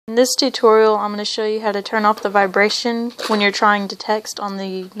In this tutorial, I'm going to show you how to turn off the vibration when you're trying to text on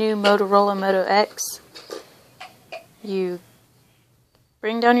the new Motorola Moto X. You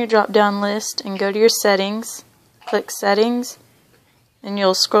bring down your drop-down list and go to your settings, click settings, and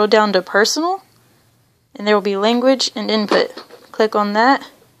you'll scroll down to personal, and there will be language and input. Click on that,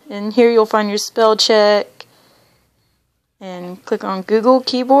 and here you'll find your spell check, and click on Google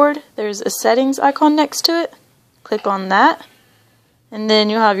keyboard. There's a settings icon next to it. Click on that. And then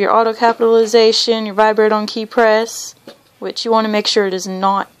you'll have your auto capitalization, your vibrate on key press, which you want to make sure it is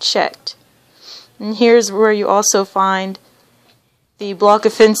not checked. And here's where you also find the block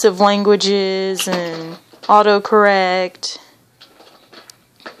offensive languages and autocorrect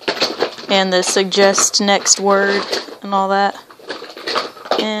and the suggest next word and all that.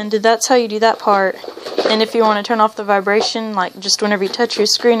 And that's how you do that part. And if you want to turn off the vibration, like just whenever you touch your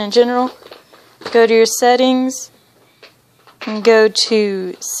screen in general, go to your settings and go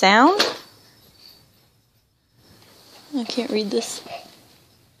to sound. I can't read this.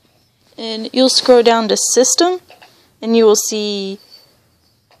 And you'll scroll down to system and you will see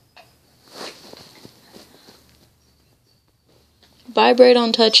vibrate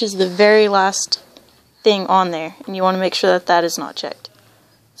on touch is the very last thing on there, and you want to make sure that that is not checked.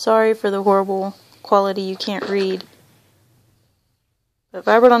 Sorry for the horrible quality you can't read. But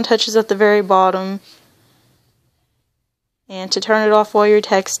vibrate on touch is at the very bottom. And to turn it off while you're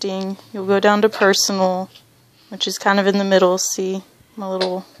texting, you'll go down to personal, which is kind of in the middle. See my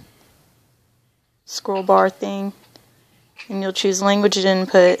little scroll bar thing. And you'll choose language and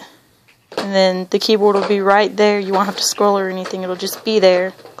input. And then the keyboard will be right there. You won't have to scroll or anything. It'll just be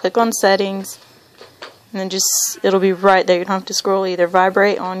there. Click on settings. And then it'll be right there. You don't have to scroll either.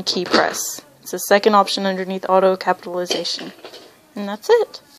 Vibrate on key press. It's the second option underneath auto capitalization. And that's it.